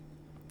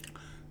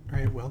All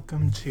right,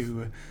 welcome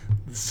to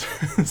the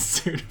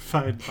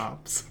Certified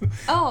Bops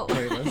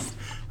playlist.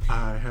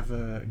 I have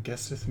a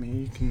guest with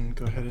me. You can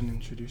go ahead and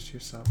introduce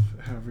yourself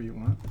however you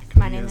want.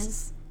 My name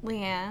is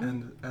Leanne.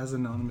 And as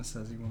anonymous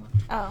as you want.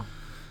 Oh,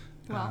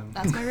 well,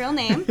 that's my real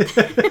name.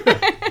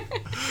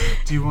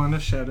 Do you want a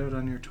shout out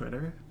on your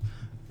Twitter?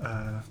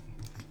 I've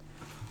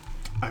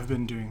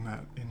been doing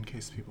that in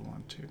case people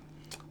want to.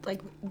 Like,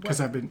 because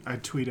I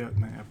tweet out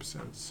my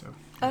episodes, so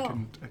I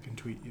can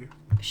tweet you.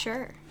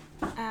 Sure.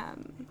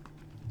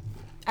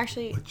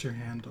 Actually, what's your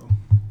handle?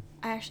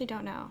 I actually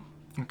don't know.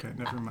 Okay,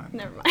 never mind.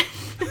 Never mind.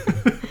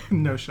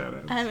 No shout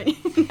outs. I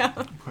haven't. No.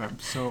 Okay,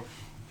 so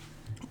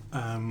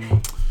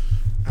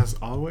as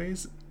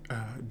always,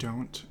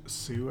 don't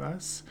sue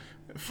us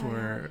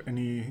for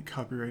any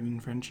copyright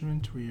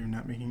infringement. We are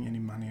not making any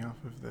money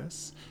off of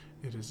this.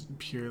 It is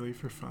purely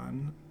for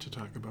fun to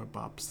talk about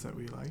bops that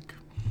we like.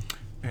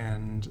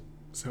 And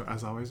so,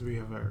 as always, we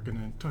are going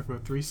to talk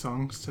about 3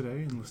 songs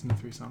today and listen to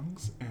 3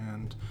 songs.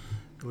 And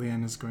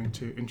Leanne is going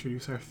to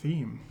introduce our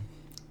theme.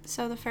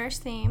 So the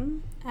first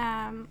theme,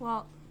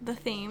 the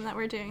theme that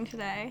we're doing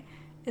today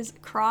is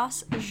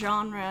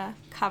cross-genre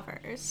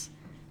covers.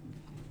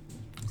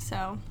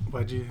 So.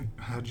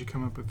 How'd you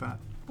come up with that?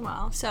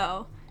 Well,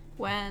 so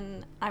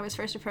when I was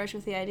first approached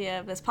with the idea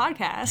of this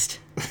podcast,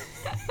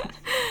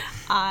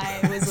 I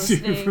was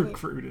listening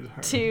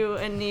to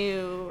a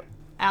new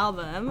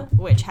album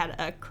which had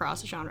a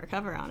cross-genre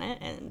cover on it,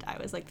 and I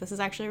was like, this is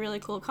actually a really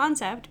cool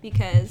concept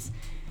because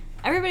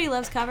everybody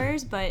loves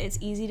covers, but it's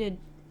easy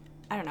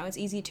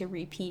to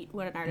repeat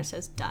what an artist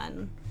has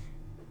done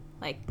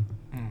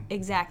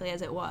exactly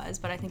as it was,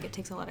 but I think it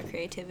takes a lot of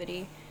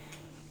creativity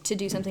to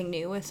do something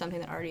new with something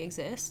that already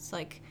exists.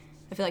 Like,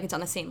 I feel like it's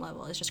on the same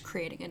level as just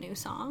creating a new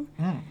song.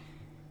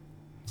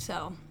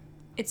 So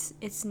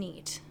it's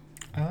neat.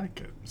 I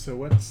like it. So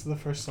what's the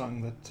first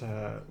song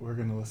that we're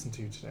going to listen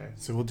to today?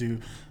 So we'll do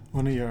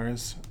one of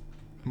yours,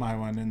 my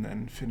one, and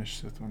then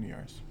finish with one of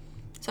yours.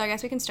 So I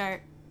guess we can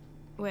start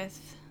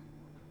with...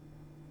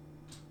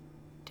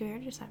 Do we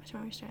already decide which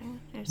one we're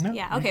starting with? No,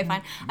 yeah, okay,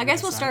 fine. I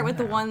guess we'll start with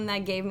the one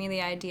that gave me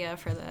the idea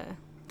for the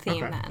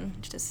theme then.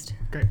 Just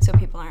great. So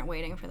people aren't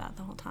waiting for that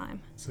the whole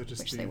time. So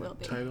just which the they will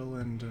be. Title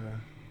and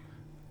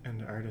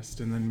artist,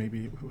 and then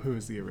maybe who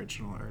is the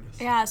original artist?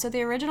 Yeah, so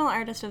the original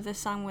artist of this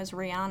song was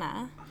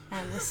Rihanna,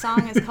 and the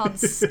song is called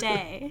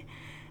Stay.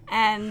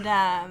 And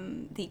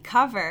the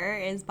cover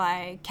is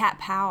by Cat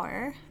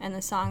Power, and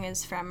the song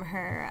is from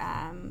her,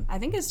 I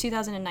think it's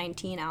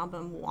 2019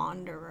 album,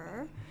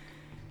 Wanderer.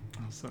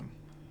 Awesome.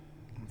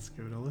 Let's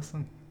give it a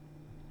listen.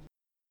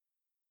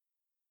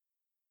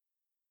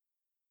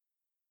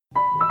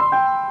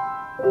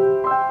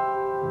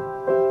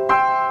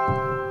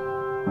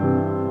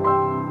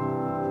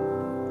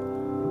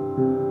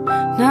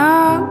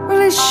 Not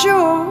really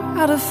sure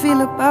how to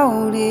feel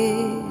about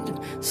it.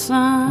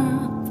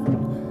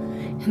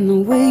 Something in the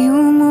way you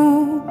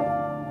move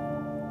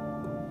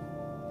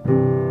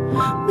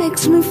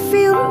makes me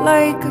feel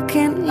like I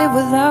can't live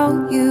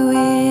without you.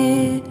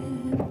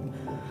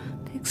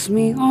 It takes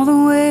me all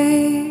the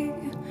way.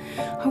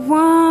 I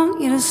want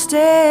you to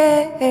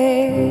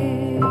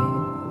stay.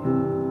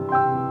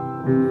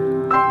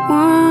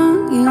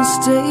 Want you to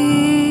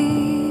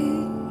stay.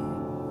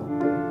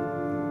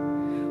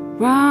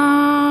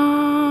 Round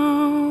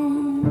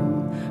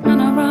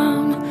and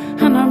around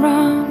and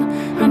around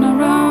and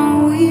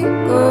around we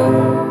go.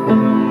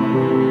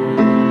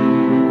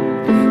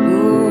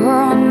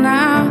 Oh,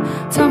 now,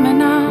 tell me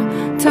now,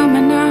 tell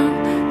me now,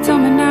 tell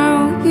me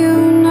now,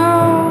 you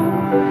know.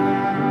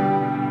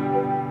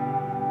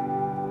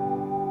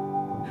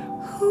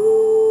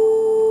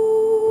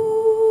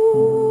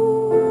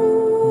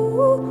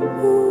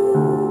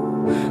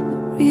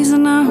 The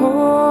reason I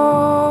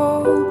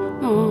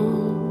hold on.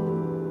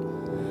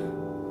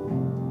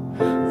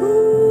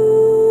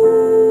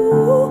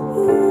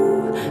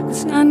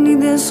 I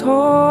need this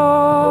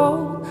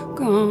whole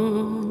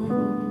gone.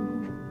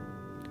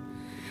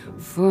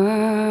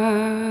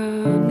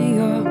 Funny,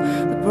 you're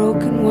the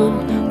broken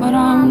one, but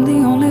I'm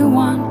the only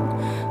one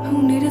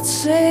who needed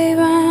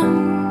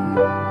saving.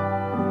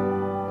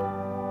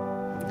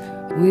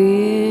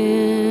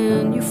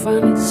 When you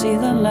finally see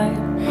the light,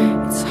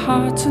 it's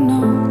hard to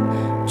know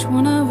which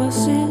one of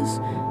us is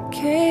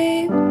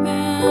caving.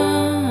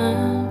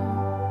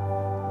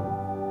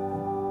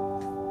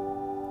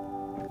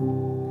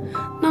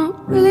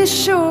 Really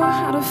sure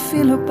how to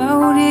feel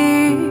about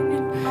it.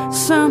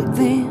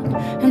 Something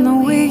in the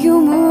way you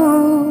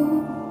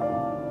move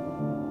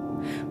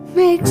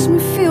makes me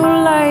feel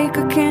like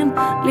I can't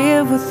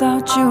live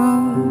without you.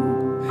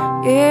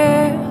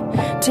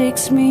 Yeah,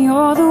 takes me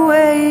all the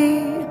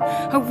way.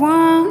 I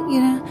want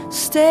you to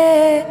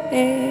stay.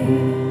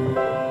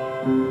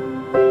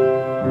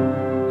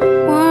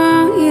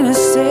 Want you to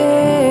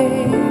stay.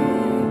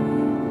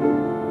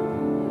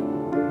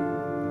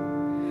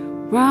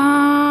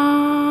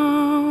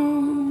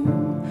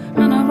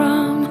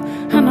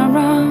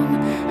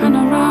 And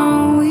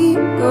around we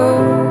go.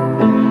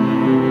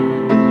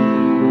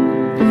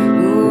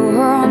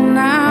 Oh,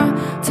 now,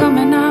 tell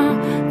me now,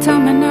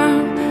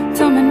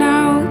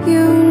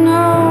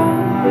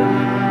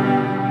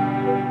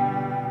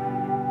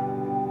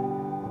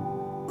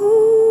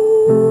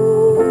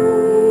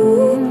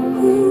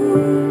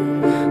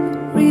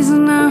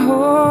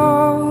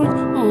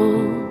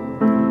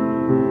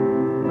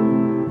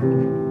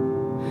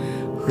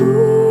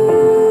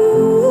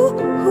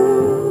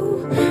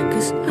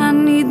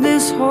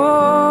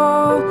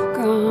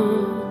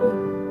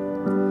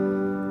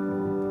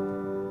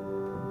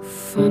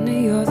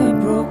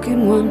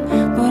 one,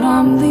 but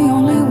I'm the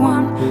only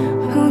one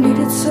who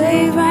needed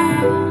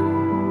saving.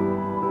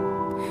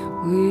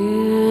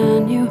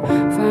 When you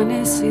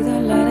finally see the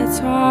light, it's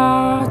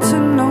hard to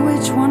know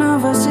which one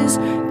of us is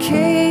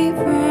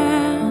caving.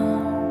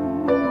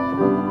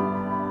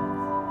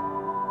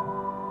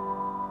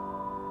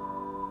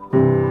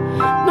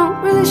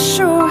 Not really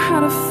sure how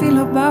to feel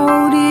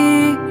about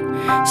it.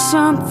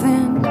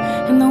 Something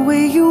in the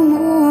way you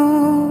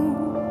move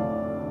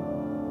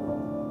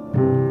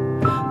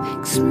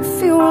makes me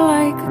feel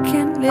like I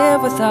can't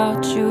live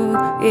without you.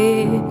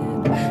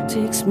 It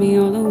takes me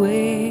all the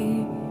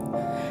way.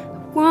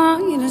 I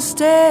want you to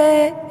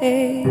stay.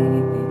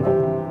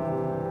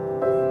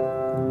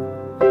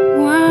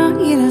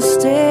 Want you to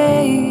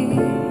stay.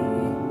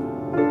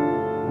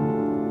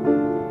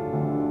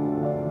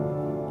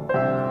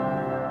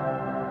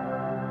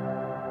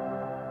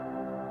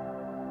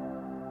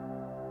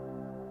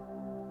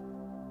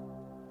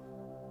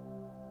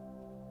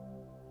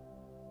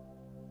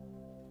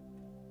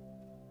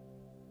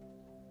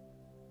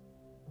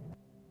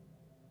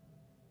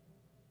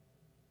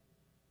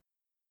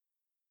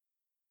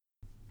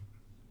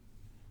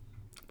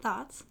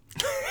 Thoughts?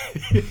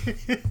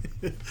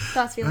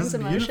 Thoughts, feelings,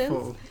 emotions?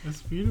 Beautiful.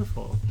 That's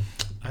beautiful.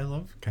 I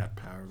love Cat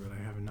Power, but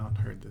I have not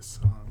heard this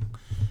song.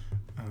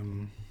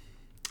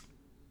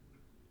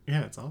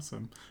 Yeah, it's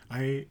awesome.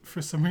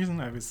 For some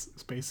reason, I was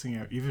spacing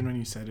out, even when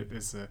you said it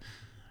is a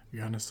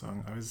Rihanna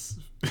song. I was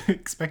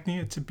expecting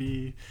it to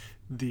be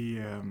the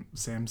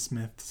Sam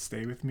Smith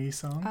 "Stay With Me"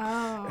 song.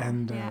 Oh,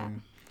 yeah.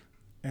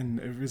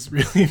 And it was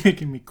really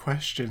making me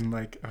question,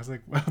 like, I was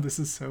like, wow, this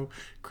is so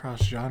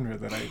cross-genre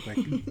that I, like,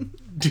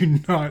 do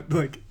not,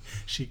 like,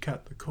 she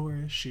cut the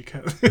chorus, she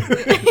cut...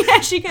 Yeah,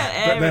 she cut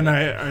everything.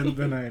 But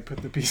then I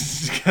put the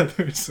pieces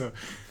together, so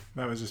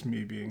that was just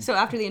me being So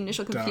after the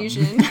initial dumb.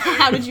 confusion,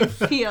 how did you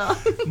feel?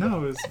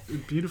 No, it was a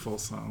beautiful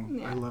song.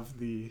 Yeah. I love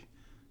the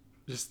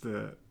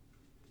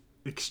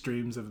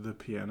extremes of the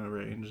piano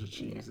range that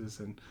she uses,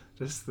 and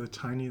just the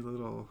tiny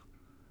little...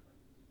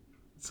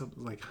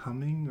 like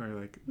humming, or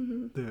like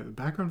the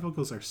background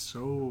vocals are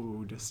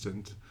so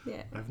distant.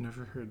 Yeah, I've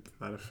never heard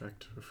that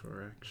effect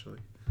before, actually.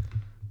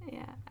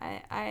 Yeah,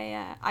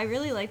 I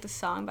really like the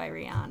song by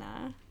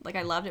Rihanna. Like,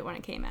 I loved it when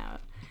it came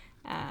out.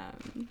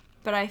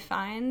 But I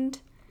find,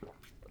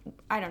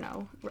 I don't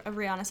know, a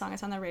Rihanna song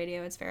is on the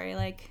radio. It's very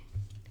like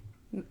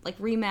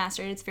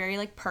remastered. It's very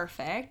like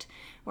perfect.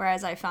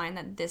 Whereas I find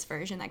that this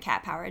version that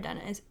Cat Power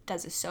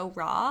does is so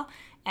raw.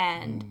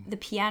 And the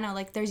piano,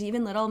 like, there's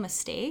even little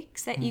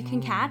mistakes that you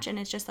can catch, and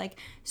it's just like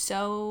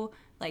so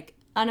like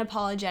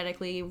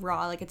unapologetically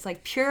raw. Like, it's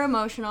like pure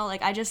emotional.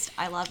 Like, I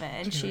love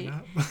it. And she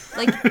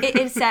like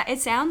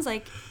it sounds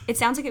like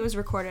it was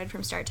recorded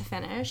from start to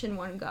finish in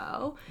one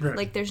go. Right.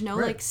 Like, there's no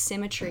like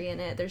symmetry in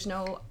it. There's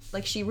no,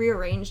 like, she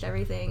rearranged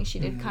everything. She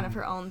did kind of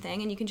her own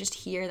thing, and you can just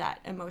hear that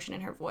emotion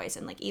in her voice.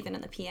 And like, even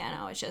in the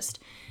piano, it's just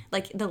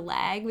like the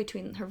lag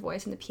between her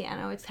voice and the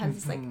piano. It has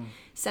this like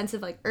sense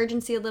of like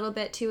urgency a little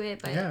bit to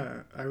it. But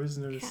yeah, I was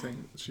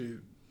noticing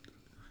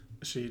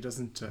she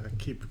doesn't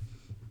keep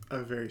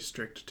a very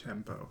strict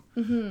tempo,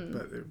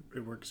 but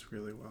it works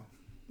really well.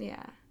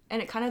 Yeah, and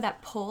it kind of,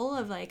 that pull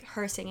of like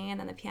her singing and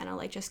then the piano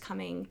like just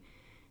coming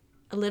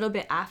a little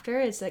bit after,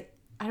 it's like,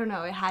 I don't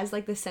know, it has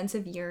like this sense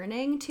of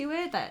yearning to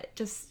it that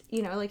just,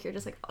 you know, like, you're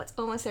just like, oh, it's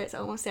almost there,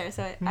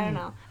 so I don't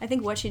know, I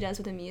think what she does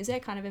with the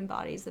music kind of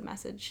embodies the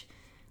message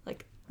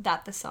like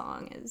that the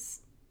song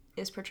is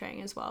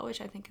portraying as well, which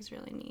I think is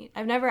really neat.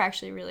 I've never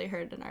actually really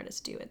heard an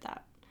artist do it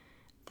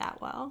that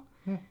well.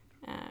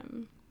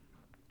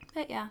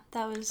 But yeah,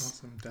 that was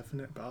awesome.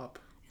 Definite bop.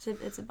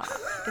 It's a bop.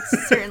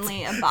 It's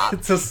certainly a bop.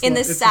 It's a in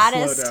the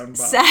saddest, slow down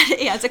bop.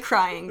 Yeah, it's a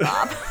crying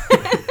bop.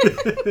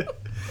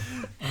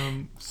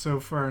 So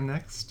for our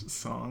next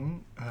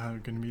song, we're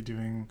going to be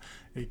doing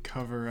a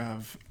cover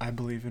of "I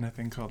Believe in a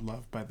Thing Called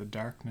Love" by The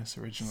Darkness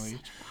originally,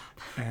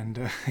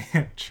 and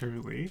yeah,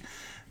 truly,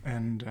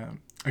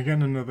 and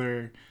again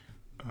another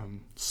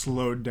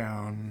slowed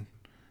down,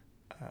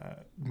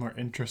 more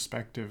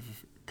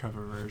introspective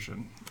cover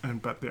version,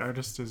 but the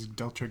artist is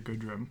Deltra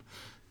Goodrum,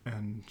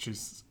 and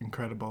she's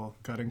incredible,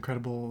 got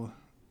incredible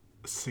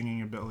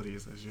singing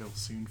abilities, as you'll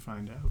soon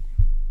find out.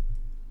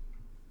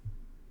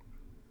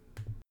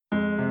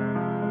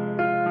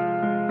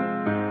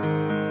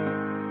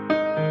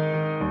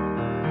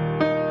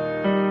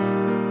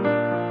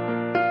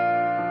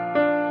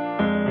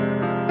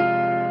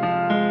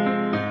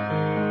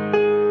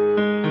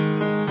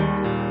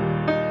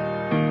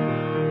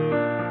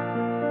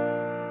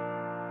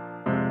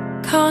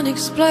 Can't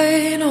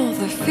explain all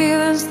the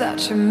feelings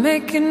that you're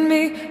making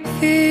me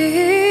feel.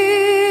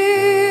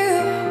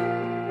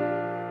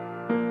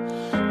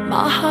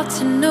 My heart's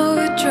in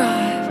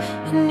overdrive,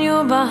 and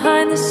you're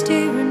behind the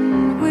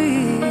steering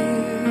wheel.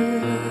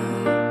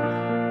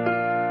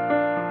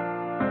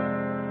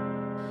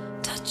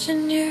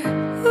 Touching you,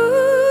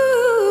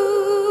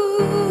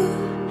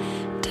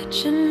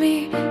 touching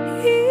me,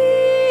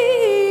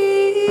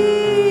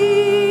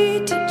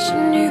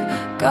 touching you,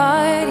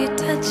 God, you're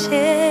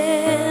touching.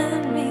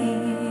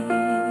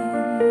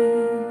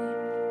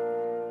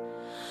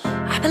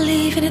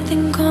 believe in a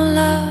thing called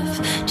love.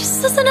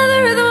 Just as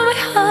another rhythm in my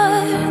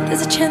heart.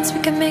 There's a chance we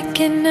can make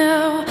it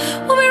now.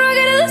 We'll be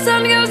rocking till the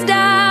sun goes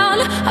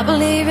down. I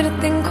believe in a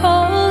thing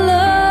called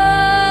love.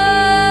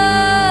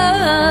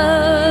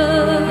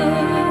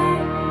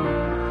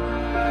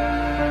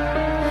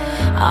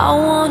 I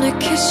wanna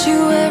kiss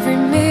you every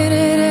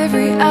minute,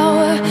 every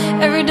hour,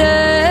 every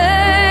day.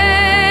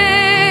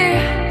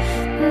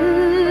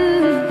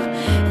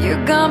 You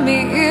got me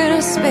in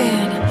a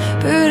spin,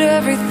 but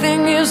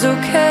everything is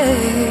okay.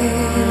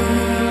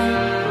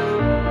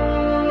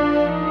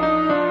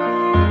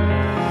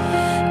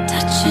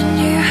 Touching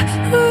you,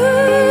 ooh,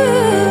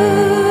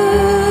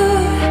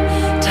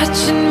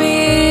 touching me,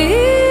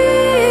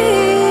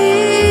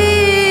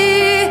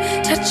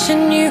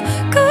 touching you,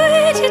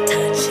 good, you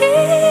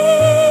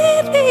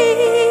touching me.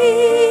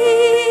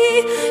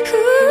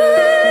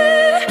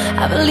 Ooh,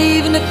 I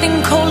believe in a thing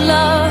called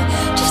love.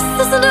 Just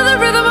listen to the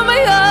rhythm of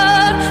my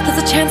heart. There's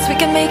a chance we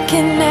can make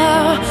it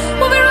now.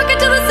 We'll be rocking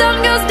till the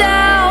sun goes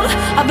down.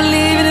 I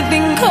believe in a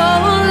thing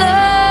called love.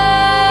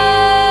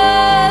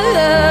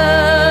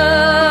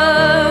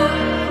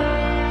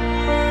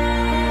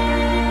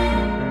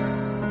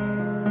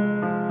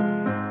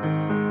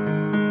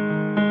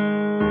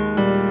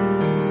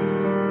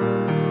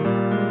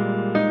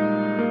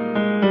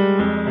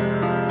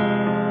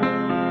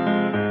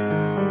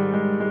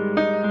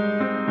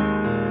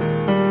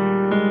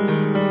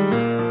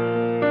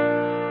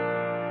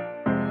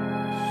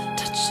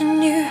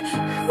 Touching you,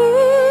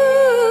 ooh,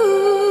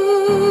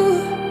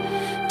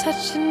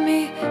 touching me,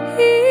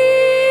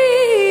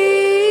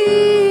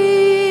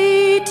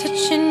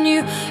 touching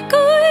you,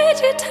 good,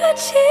 you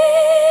touching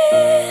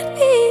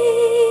me.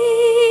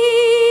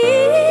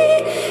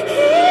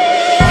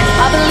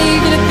 I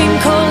believe in a thing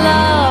called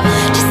love.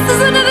 Just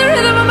as another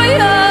rhythm of my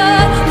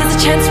heart. There's a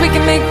chance we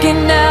can make it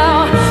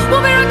now.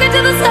 We'll be rocking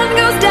till the sun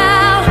goes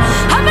down.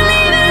 I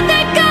believe in a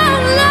thing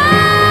called love.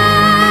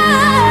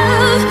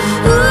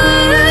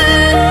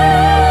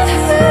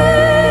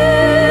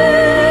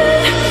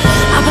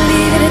 I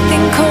believe in a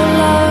thing called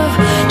love.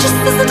 Just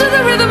listen to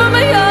the rhythm of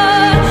my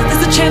heart.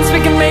 There's a chance we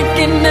can make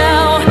it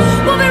now.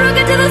 We'll be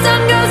rocking till the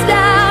sun goes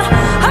down.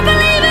 I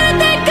believe in a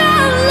thing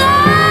called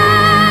love.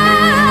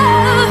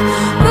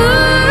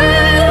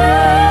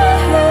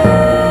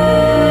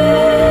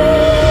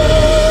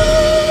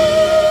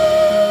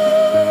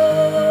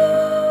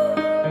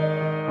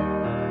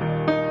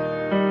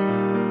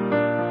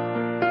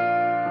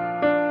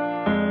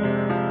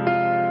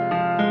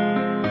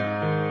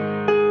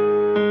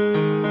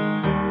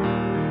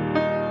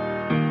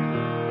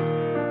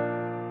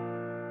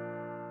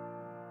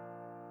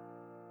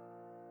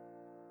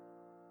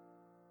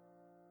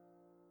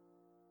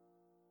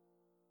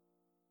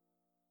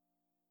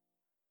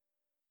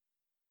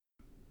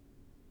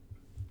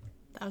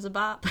 That was a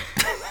bop.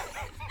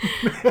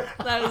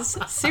 That was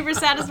super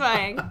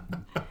satisfying.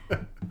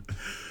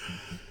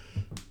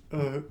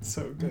 Oh, it's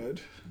so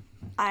good.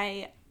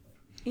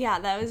 Yeah,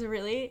 that was a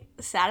really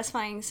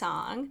satisfying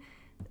song.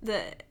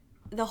 The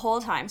whole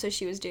time, so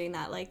she was doing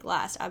that like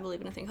last I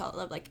Believe in a Thing Called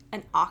Love, like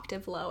an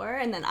octave lower,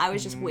 and then I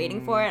was just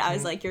waiting for it. I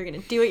was like, you're gonna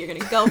do it, you're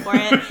gonna go for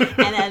it.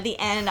 And at the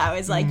end I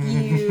was like,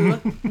 you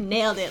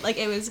nailed it. Like,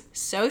 it was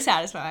so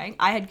satisfying.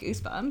 I had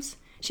goosebumps.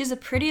 She has the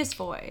prettiest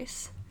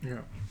voice.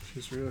 Yeah,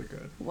 she's really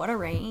good. What a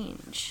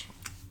range.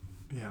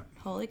 Yeah.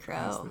 Holy crow.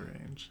 That's the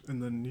range.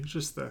 And then you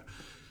just the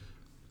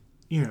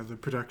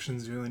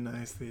production's really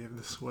nice. They have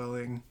the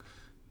swelling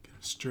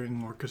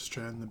string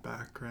orchestra in the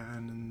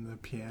background and the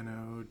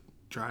piano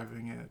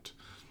driving it.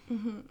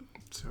 Mm-hmm.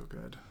 So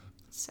good.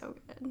 So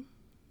good.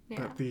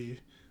 Yeah.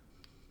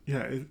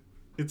 But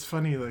it's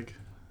funny, like,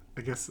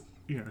 I guess,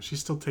 she's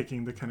still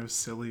taking the kind of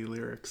silly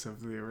lyrics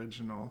of the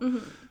original,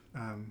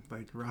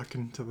 like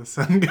rockin' till the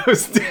sun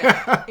goes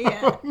down.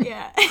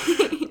 Yeah.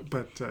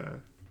 But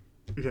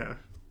yeah,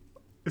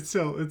 it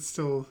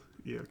still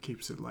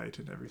keeps it light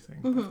and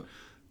everything. Mm-hmm.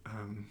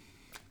 But,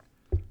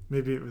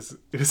 maybe it was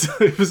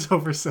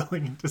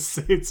overselling to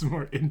say it's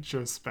more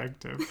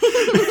introspective.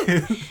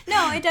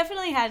 No, it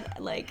definitely had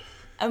like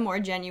a more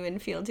genuine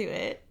feel to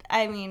it.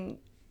 I mean,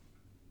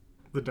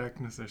 the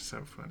darkness are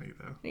so funny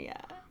though.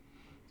 Yeah.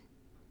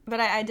 But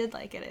I did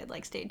like it. It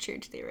like stayed true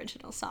to the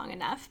original song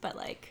enough, but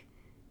like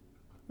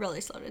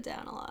really slowed it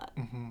down a lot.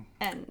 Mm-hmm.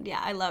 And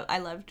yeah, I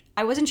loved.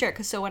 I wasn't sure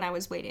because when I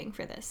was waiting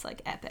for this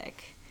like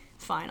epic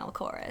final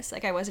chorus,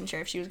 like I wasn't sure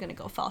if she was gonna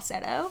go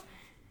falsetto,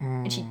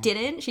 and she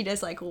didn't. She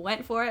just like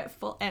went for it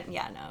full. And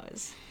yeah, no, it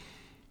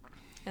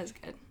was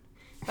good.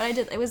 But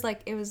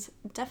it was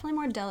definitely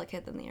more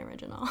delicate than the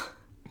original.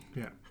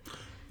 Yeah.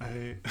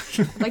 I'd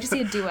like to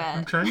see a duet.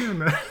 I'm trying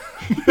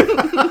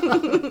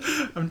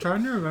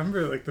to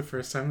remember like the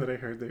first time that I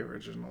heard the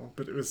original,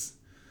 but it was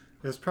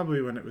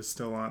probably when it was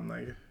still on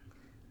like,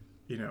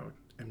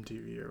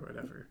 MTV or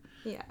whatever.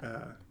 Yeah.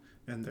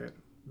 And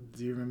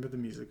do you remember the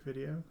music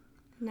video?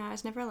 No, I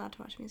was never allowed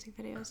to watch music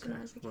videos when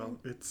I was a kid. Well,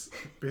 it's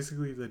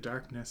basically the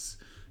darkness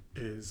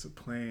is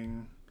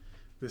playing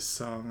this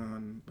song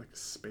on like a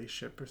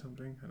spaceship or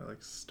something, kind of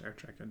like Star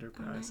Trek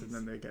Enterprise, nice. And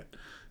then they get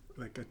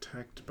like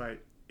attacked by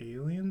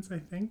aliens, I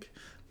think.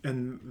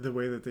 And the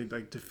way that they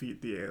like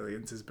defeat the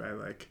aliens is by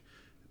like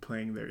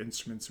playing their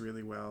instruments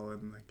really well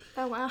and like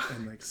oh wow,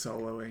 and like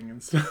soloing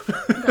and stuff.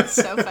 That's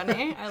so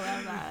funny. I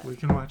love that. We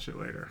can watch it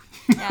later.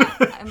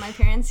 Yeah, my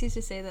parents used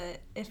to say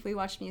that if we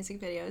watched music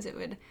videos, it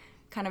would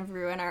kind of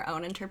ruin our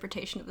own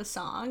interpretation of the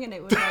song, and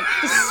it would like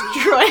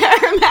destroy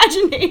our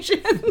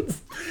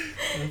imaginations.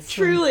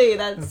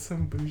 That's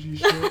some bougie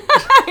shit.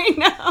 I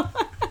know.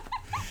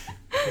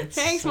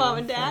 Thanks, so Mom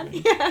and Dad.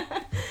 funny. Yeah.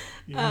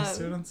 You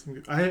missed out on some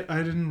good...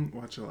 I didn't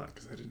watch a lot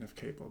because I didn't have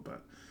cable,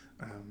 but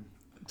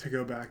to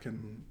go back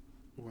and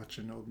watch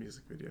an old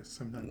music video,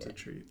 sometimes a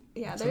treat.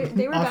 Yeah,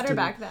 they were better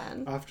back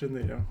then. Often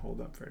they don't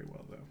hold up very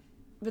well, though.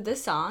 But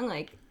this song,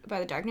 like, By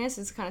the Darkness,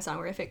 is the kind of song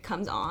where if it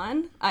comes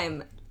on,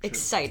 I'm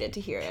excited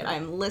to hear it.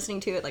 I'm listening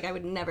to it like I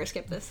would never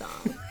skip this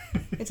song.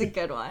 It's a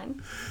good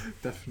one.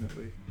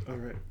 Definitely. All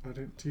right, why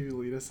don't you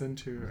lead us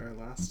into our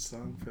last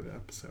song for the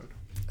episode?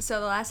 So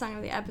the last song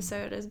of the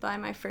episode is by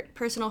my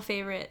personal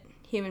favorite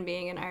human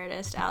being and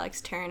artist,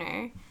 Alex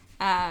Turner.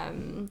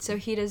 So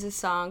he does a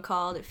song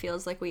called It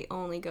Feels Like We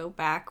Only Go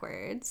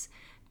Backwards,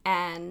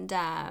 and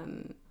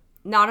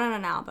not on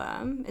an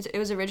album. It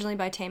was originally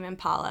by Tame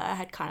Impala. It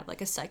had kind of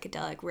like a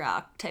psychedelic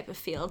rock type of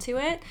feel to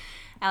it.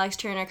 Alex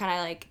Turner kind of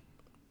like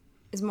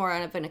is more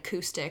of an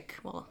acoustic,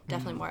 well,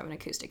 definitely more of an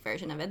acoustic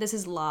version of it. This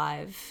is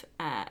live,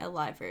 a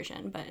live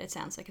version, but it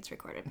sounds like it's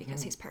recorded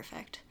because he's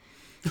perfect.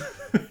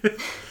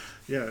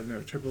 Yeah,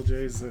 no, Triple J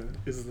is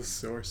the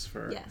source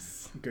for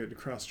Yes. good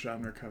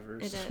cross-genre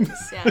covers. It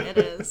is, yeah, it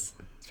is.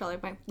 It's probably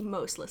my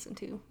most listened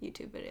to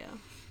YouTube video,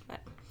 but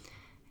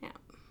yeah.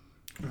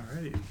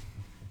 Alrighty.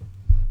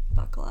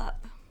 Buckle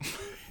up.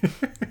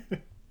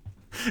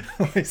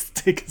 Let's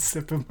take a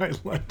sip of my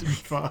London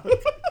fog.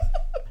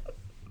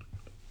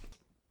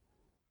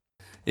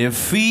 It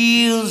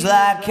feels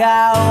like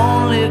I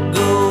only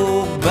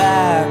go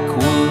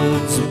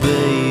backwards,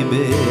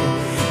 baby.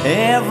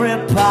 Every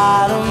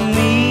part of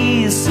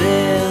me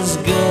says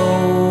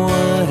go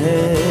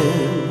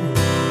ahead.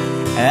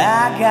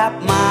 I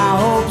got my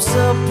hopes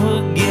up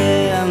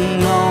again.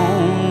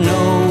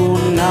 No,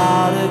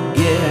 not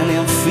again.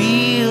 It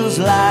feels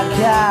like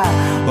I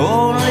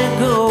only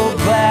go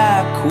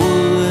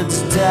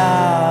backwards,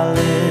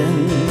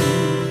 darling.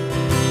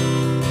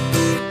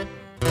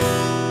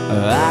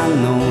 I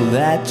know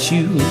that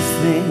you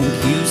think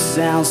you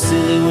sound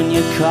silly when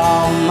you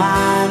call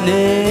my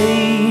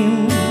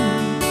name,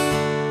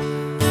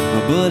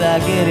 but I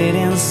get it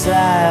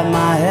inside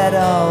my head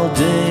all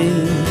day.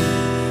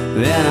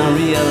 Then I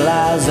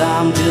realize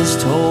I'm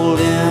just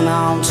holding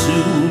on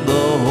to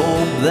the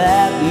hope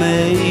that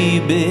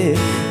maybe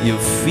your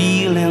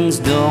feelings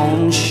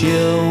don't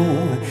show.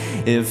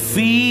 It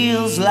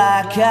feels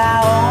like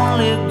I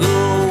only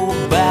go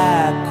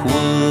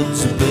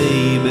backwards,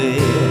 baby.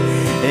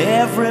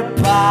 Every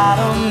part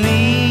of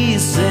me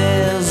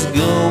says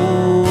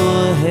go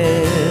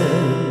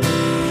ahead.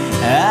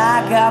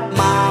 I got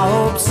my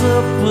hopes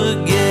up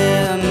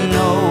again.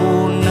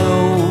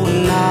 No,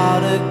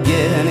 not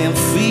again. It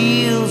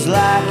feels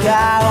like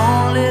I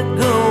only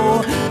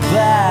go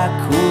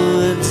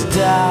backwards,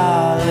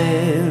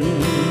 darling.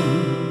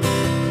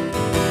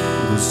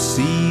 The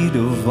seed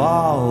of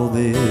all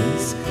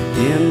this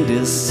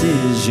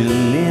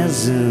indecision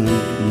isn't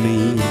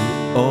me.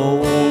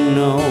 Oh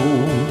no.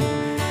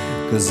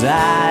 'Cause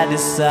I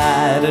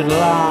decided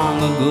long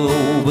ago,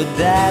 but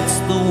that's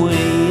the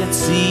way it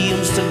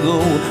seems to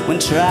go when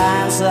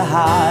trying so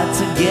hard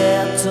to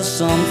get to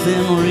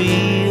something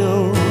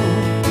real.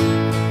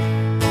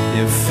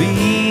 It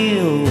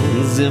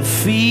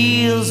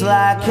feels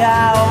like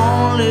I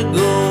only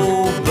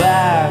go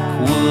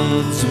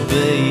backwards,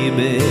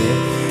 baby.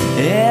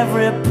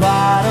 Every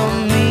part of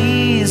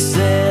me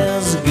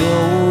says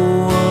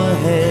go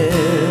ahead.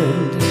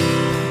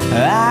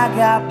 I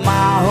got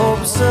my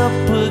hopes up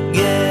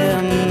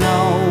again.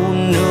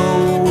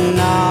 No,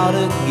 not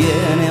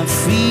again. It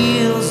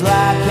feels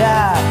like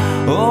I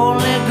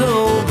only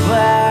go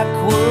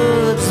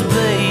backwards,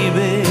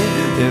 baby.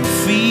 It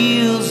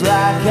feels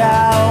like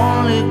I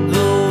only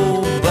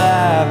go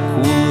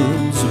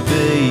backwards,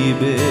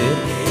 baby.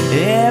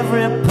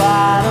 Every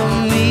part of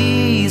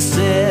me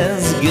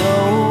says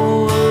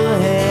go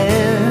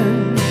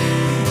ahead.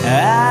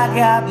 I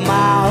got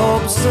my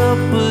hopes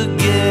up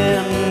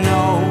again.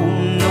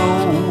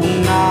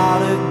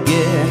 Not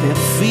again. It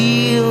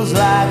feels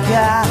like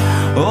I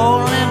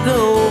only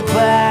go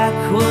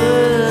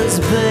backwards,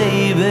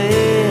 baby.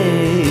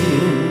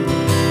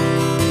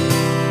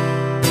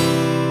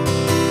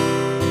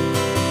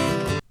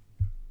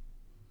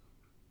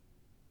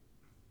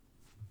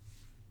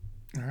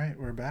 All right,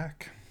 we're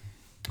back.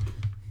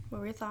 What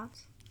were your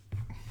thoughts?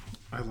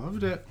 I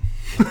loved it.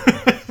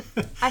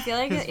 I feel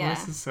like his yeah.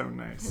 voice is so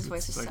nice. His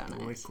voice it's is like so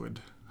nice.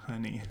 Liquid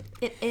honey.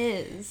 It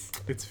is.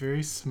 It's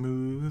very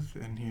smooth,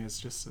 and he has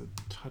just a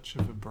touch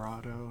of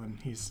vibrato, and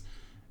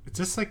it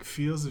just like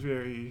feels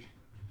very,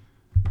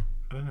 I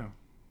don't know.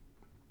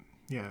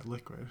 Yeah,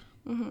 liquid.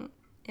 Mm-hmm.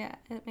 Yeah,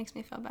 it makes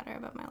me feel better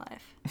about my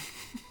life.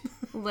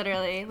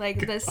 Literally,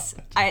 like this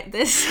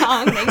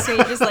song makes me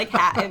just like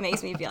it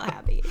makes me feel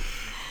happy.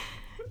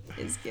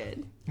 It's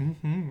good.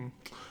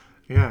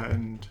 Yeah,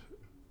 and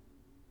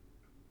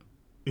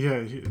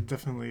yeah,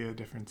 definitely a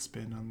different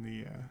spin on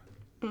the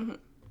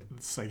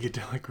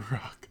psychedelic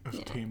rock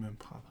of Tame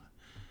Impala.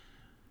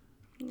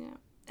 Yeah,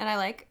 and I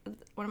like,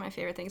 one of my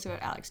favorite things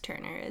about Alex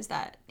Turner is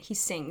that he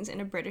sings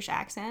in a British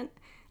accent.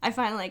 I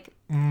find like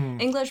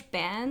English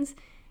bands,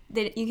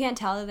 you can't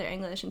tell that they're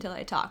English until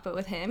they talk, but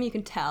with him, you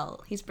can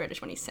tell he's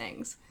British when he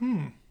sings.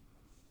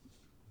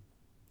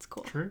 It's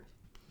cool. True.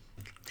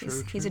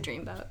 He's a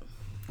dreamboat.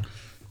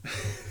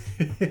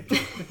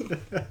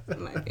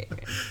 My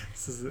favorite.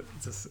 This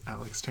is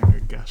Alex Turner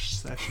gush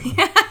session.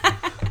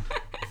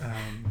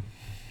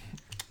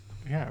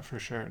 Yeah, for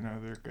sure. No,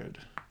 they're good.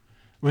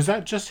 Was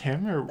that just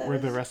him, or were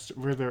the rest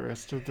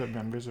of the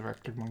members of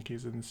Arctic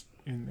Monkeys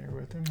in there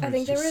with him? I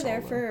think they were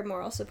there for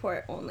moral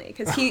support only,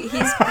 because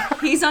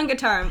he's on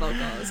guitar and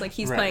vocals. Like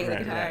he's playing the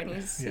guitar and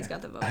he's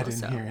got the vocals. I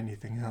didn't hear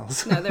anything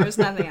else. No, there was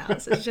nothing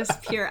else. It's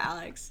just pure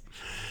Alex.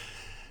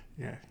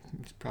 Yeah,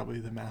 he's probably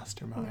the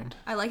mastermind.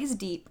 Yeah. I like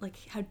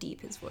how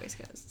deep his voice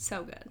goes. It's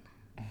so good.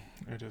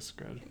 It is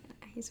good.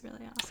 He's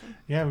really awesome.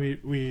 Yeah,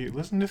 we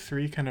listened to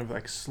 3 kind of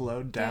like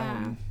slowed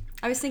down. Yeah.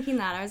 I was thinking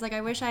that. I was like,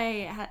 I wish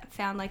I had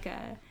found like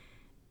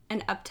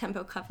an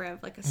up-tempo cover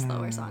of like a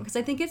slower song, because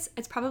I think it's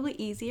probably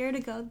easier to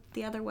go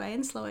the other way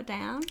and slow it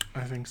down.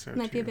 I think so. It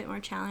might be a bit more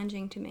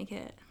challenging to make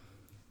it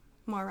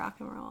more rock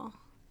and roll.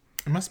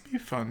 It must be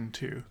fun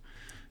too.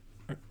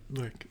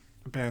 Like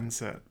bands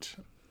that,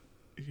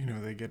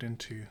 they get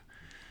into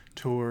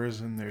tours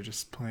and they're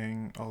just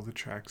playing all the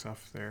tracks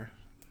off their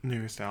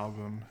newest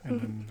album and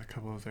then a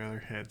couple of their other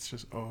hits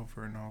just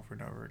over and over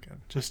and over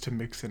again, just to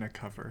mix in a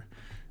cover.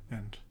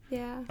 And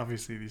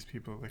obviously these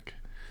people like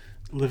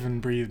live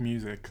and breathe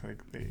music,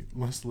 like they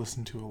must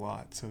listen to a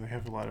lot, so they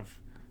have a lot of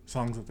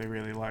songs that they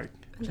really like.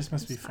 It just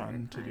must be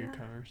fun to do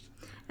covers.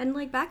 And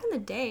like back in the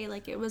day,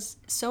 like it was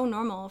so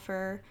normal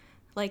for,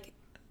 like,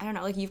 I don't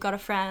know, like You've Got a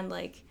Friend,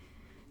 like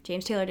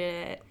James Taylor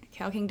did it,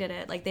 Carole King did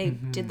it, like they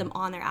did them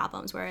on their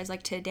albums, whereas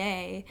like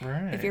today,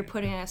 if you're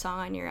putting a song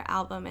on your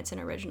album, it's an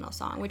original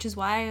song, which is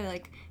why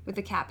like with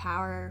the Cat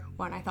Power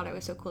one, I thought it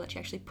was so cool that she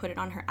actually put it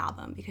on her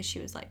album, because she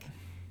was like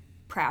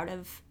proud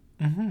of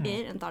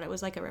it and thought it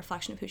was like a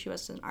reflection of who she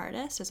was as an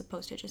artist, as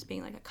opposed to just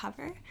being like a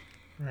cover.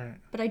 Right.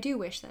 But I do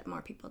wish that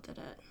more people did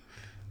it.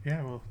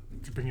 Yeah, well,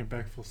 to bring it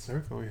back full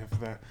circle, we have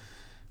the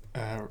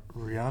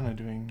Rihanna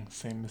doing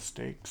Same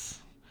Mistakes.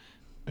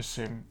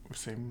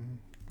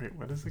 Wait,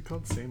 what is it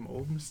called? Same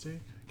Old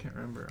Mistake? I can't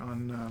remember.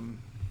 On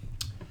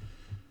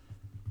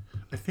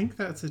I think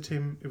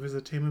it was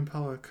a Tame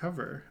Impala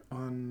cover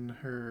on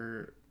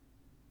her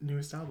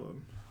newest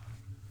album.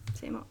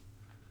 Same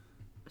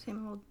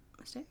old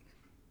mistake?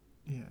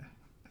 Yeah,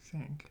 I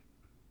think.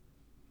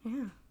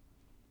 Yeah.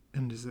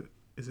 And is it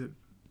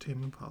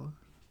Tame Impala?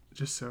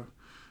 Just so.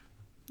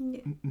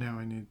 Yeah. Now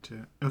I need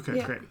to.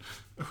 Okay, great.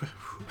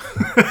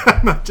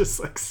 I'm not just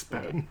like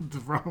spouting the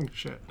wrong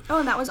shit. Oh,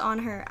 and that was on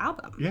her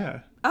album.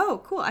 Yeah.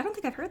 Oh, cool. I don't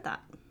think I've heard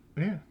that.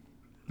 Yeah.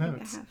 No, I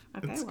have.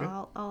 Okay,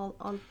 well,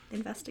 I'll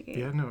investigate.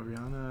 Yeah, no,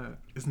 Rihanna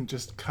isn't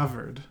just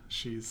covered;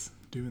 she's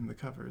doing the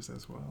covers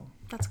as well.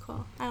 That's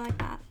cool. I like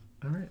that.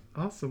 All right,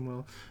 awesome.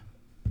 Well,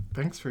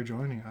 thanks for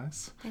joining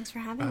us. Thanks for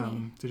having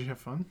me. Did you have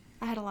fun?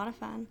 I had a lot of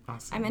fun.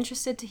 Awesome. I'm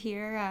interested to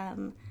hear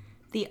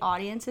the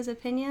audience's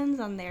opinions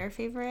on their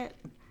favorite.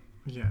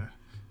 Yeah,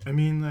 I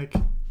mean, like,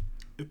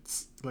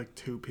 it's like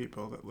 2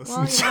 people that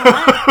listen to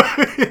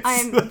it.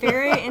 I'm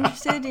very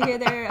interested to hear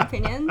their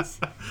opinions.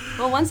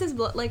 Well, once this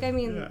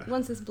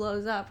once this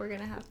blows up, we're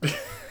gonna have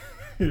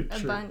a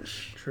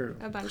bunch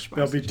more.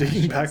 They'll be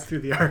digging back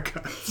through the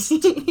archives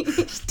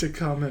to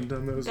comment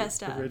on those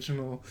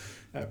original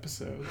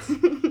episodes.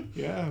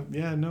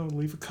 No,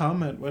 leave a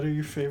comment. What are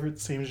your favorite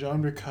same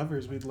genre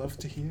covers? We'd love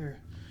to hear.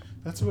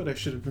 That's what I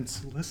should have been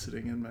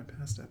soliciting in my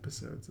past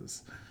episodes,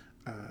 is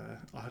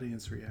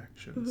audience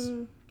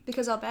reactions.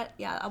 Because I'll bet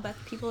the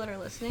people that are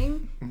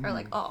listening are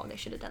like, oh, they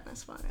should have done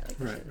this one, or like,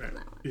 they should have done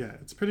that one. Yeah,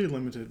 it's pretty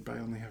limited by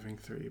only having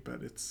 3,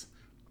 but it's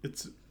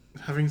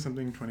having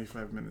something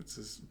 25 minutes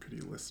is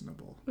pretty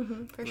listenable.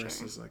 For sure.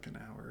 Versus like an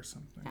hour or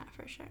something. Yeah,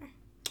 for sure.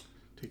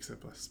 Takes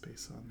up less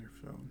space on your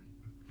phone.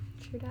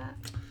 True that.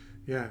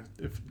 Yeah.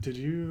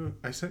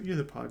 I sent you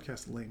the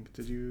podcast link.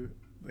 Did you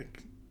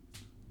like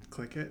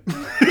click it?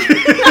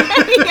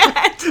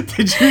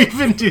 Did you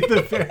even do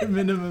the bare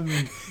minimum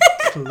and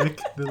click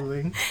the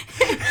link?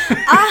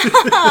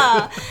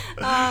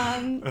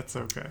 That's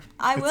okay.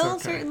 I will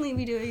certainly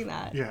be doing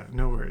that. Yeah,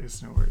 no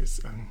worries.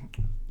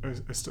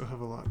 I still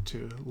have a lot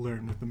to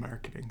learn with the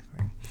marketing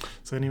thing.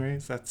 So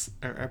anyways, that's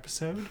our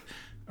episode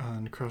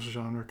on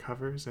cross-genre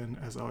covers, and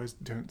as always,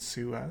 don't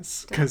sue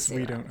us, because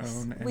we don't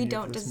own any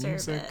of this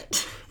music.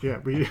 Yeah,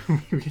 we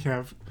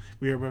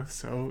are both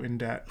so in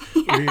debt.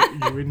 You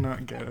would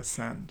not get a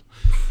cent,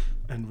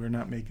 and we're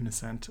not making a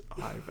cent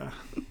either.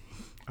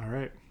 All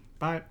right,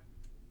 bye.